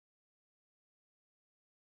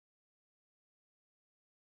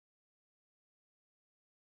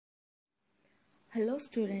Hello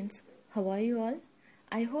students, how are you all?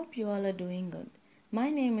 I hope you all are doing good. My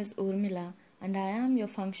name is Urmila and I am your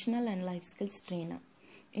functional and life skills trainer.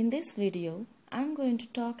 In this video, I am going to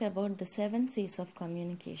talk about the 7 C's of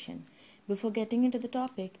communication. Before getting into the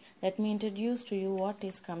topic, let me introduce to you what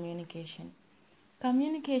is communication.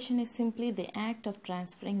 Communication is simply the act of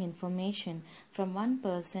transferring information from one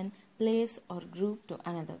person, place or group to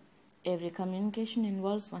another. Every communication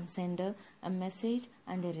involves one sender, a message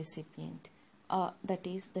and a recipient. That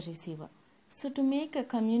is the receiver. So to make a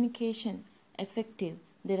communication effective,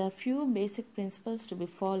 there are few basic principles to be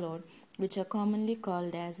followed which are commonly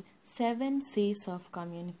called as 7 C's of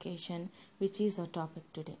communication, which is our topic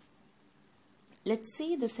today. Let's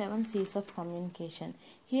see the 7 C's of communication.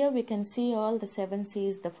 Here we can see all the 7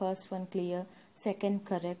 C's. The first one clear, second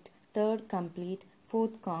correct, third complete,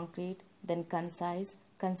 fourth concrete, then concise,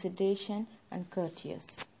 consideration and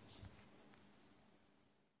courteous.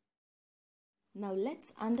 Now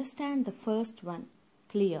let's understand the first one,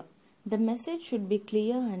 clear. The message should be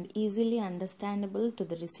clear and easily understandable to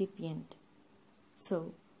the recipient.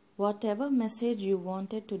 So, whatever message you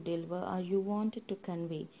wanted to deliver or you wanted to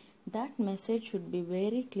convey, that message should be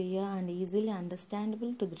very clear and easily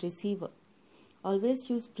understandable to the receiver. Always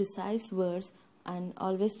use precise words and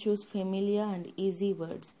always choose familiar and easy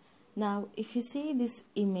words. Now, if you see this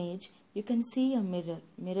image, you can see a mirror.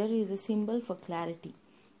 Mirror is a symbol for clarity.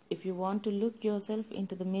 If you want to look yourself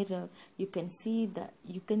into the mirror, you can see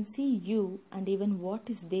you and even what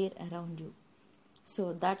is there around you.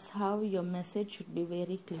 So that's how your message should be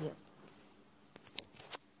very clear.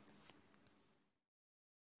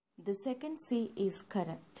 The second C is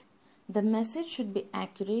correct. The message should be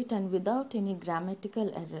accurate and without any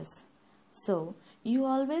grammatical errors. So you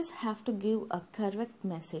always have to give a correct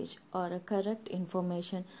message or a correct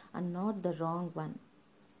information and not the wrong one.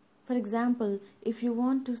 For example, if you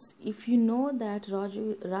know that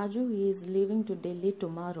Raju is leaving to Delhi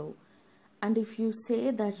tomorrow, and if you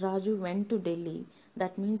say that Raju went to Delhi,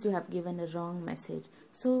 that means you have given a wrong message.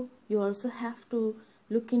 So you also have to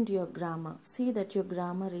look into your grammar. See that your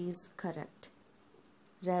grammar is correct.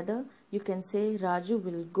 Rather, you can say Raju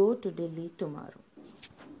will go to Delhi tomorrow.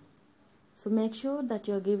 So make sure that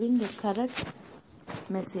you are giving the correct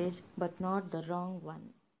message but not the wrong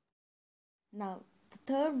one. Now,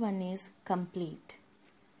 the third one is complete.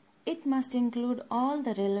 It must include all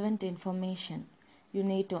the relevant information. You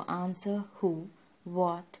need to answer who,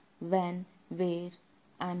 what, when, where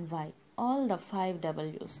and why. All the 5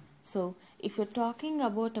 W's. So if you're talking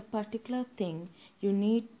about a particular thing, you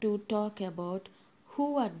need to talk about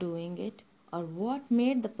who are doing it or what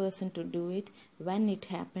made the person to do it, when it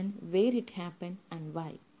happened, where it happened and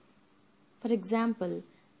why. For example,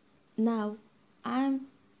 now I'm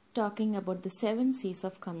talking about the 7 C's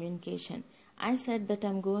of communication. I said that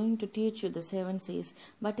I'm going to teach you the 7 C's,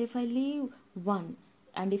 but if I leave one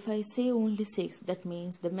and if I say only 6, that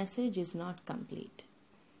means the message is not complete.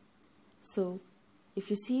 So if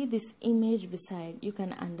you see this image beside, you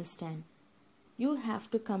can understand. You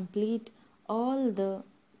have to complete all the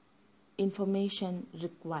information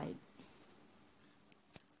required.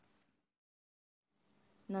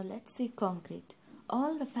 Now let's see concrete.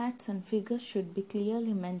 All the facts and figures should be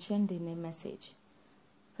clearly mentioned in a message.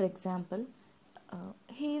 For example,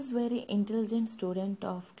 he is very intelligent student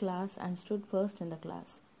of class and stood first in the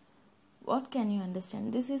class. What can you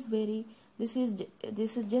understand? This is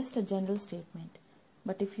just a general statement.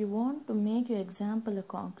 But if you want to make your example a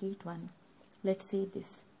concrete one, let's see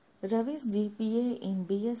this. Ravi's GPA in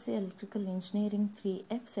BSc Electrical Engineering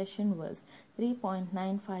 3F session was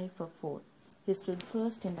 3.95 for 4. He stood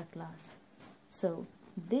first in the class. So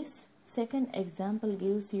this second example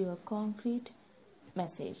gives you a concrete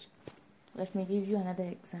message. Let me give you another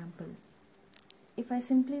example. If I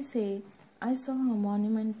simply say, I saw a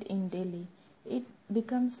monument in Delhi, it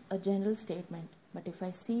becomes a general statement. But if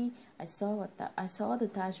I saw the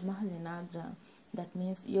Taj Mahal in Agra, that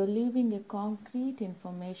means you're leaving a concrete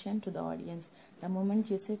information to the audience. The moment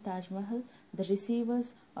you say Taj Mahal, the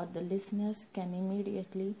receivers or the listeners can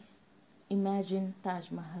immediately imagine Taj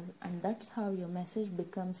Mahal, and that's how your message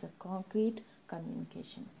becomes a concrete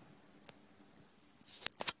communication.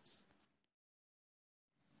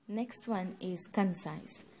 Next one is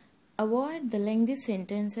concise. Avoid the lengthy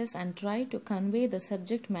sentences and try to convey the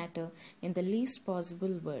subject matter in the least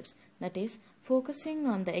possible words. That is, focusing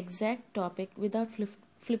on the exact topic without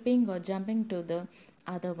flipping or jumping to the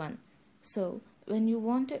other one. So when you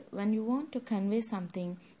want to convey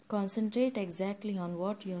something, concentrate exactly on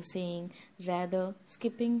what you're saying rather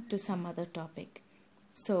skipping to some other topic.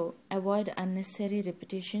 So avoid unnecessary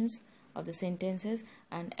repetitions of the sentences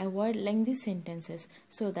and avoid lengthy sentences,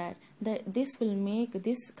 so that this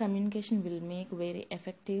communication will make very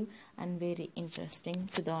effective and very interesting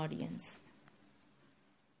to the audience.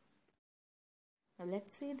 Now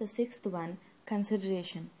let's see the sixth one,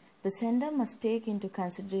 consideration. The sender must take into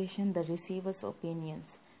consideration the receiver's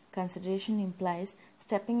opinions. Consideration implies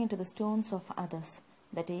stepping into the stones of others,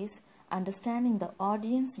 that is, understanding the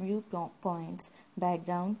audience viewpoints,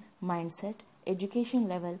 background, mindset, education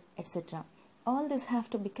level, etc. All this have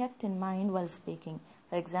to be kept in mind while speaking.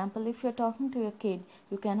 For example, if you are talking to a kid,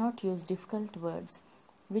 you cannot use difficult words,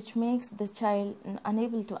 which makes the child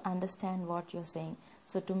unable to understand what you're saying.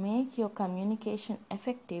 So to make your communication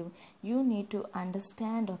effective, you need to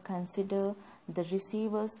understand or consider the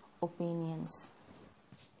receiver's opinions.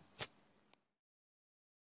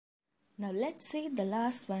 Now let's see the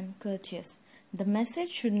last one, courteous. The message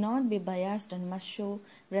should not be biased and must show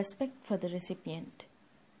respect for the recipient.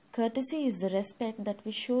 Courtesy is the respect that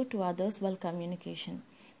we show to others while communication.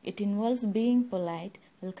 It involves being polite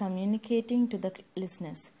while communicating to the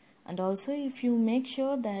listeners. And also, if you make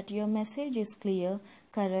sure that your message is clear,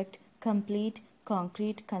 correct, complete,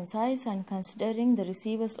 concrete, concise, and considering the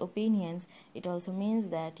receiver's opinions, it also means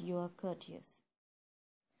that you are courteous.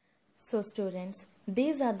 So students,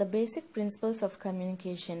 these are the basic principles of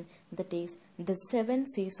communication, that is, the 7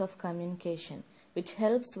 C's of communication, which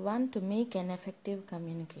helps one to make an effective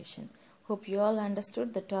communication. Hope you all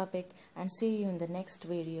understood the topic and see you in the next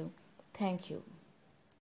video. Thank you.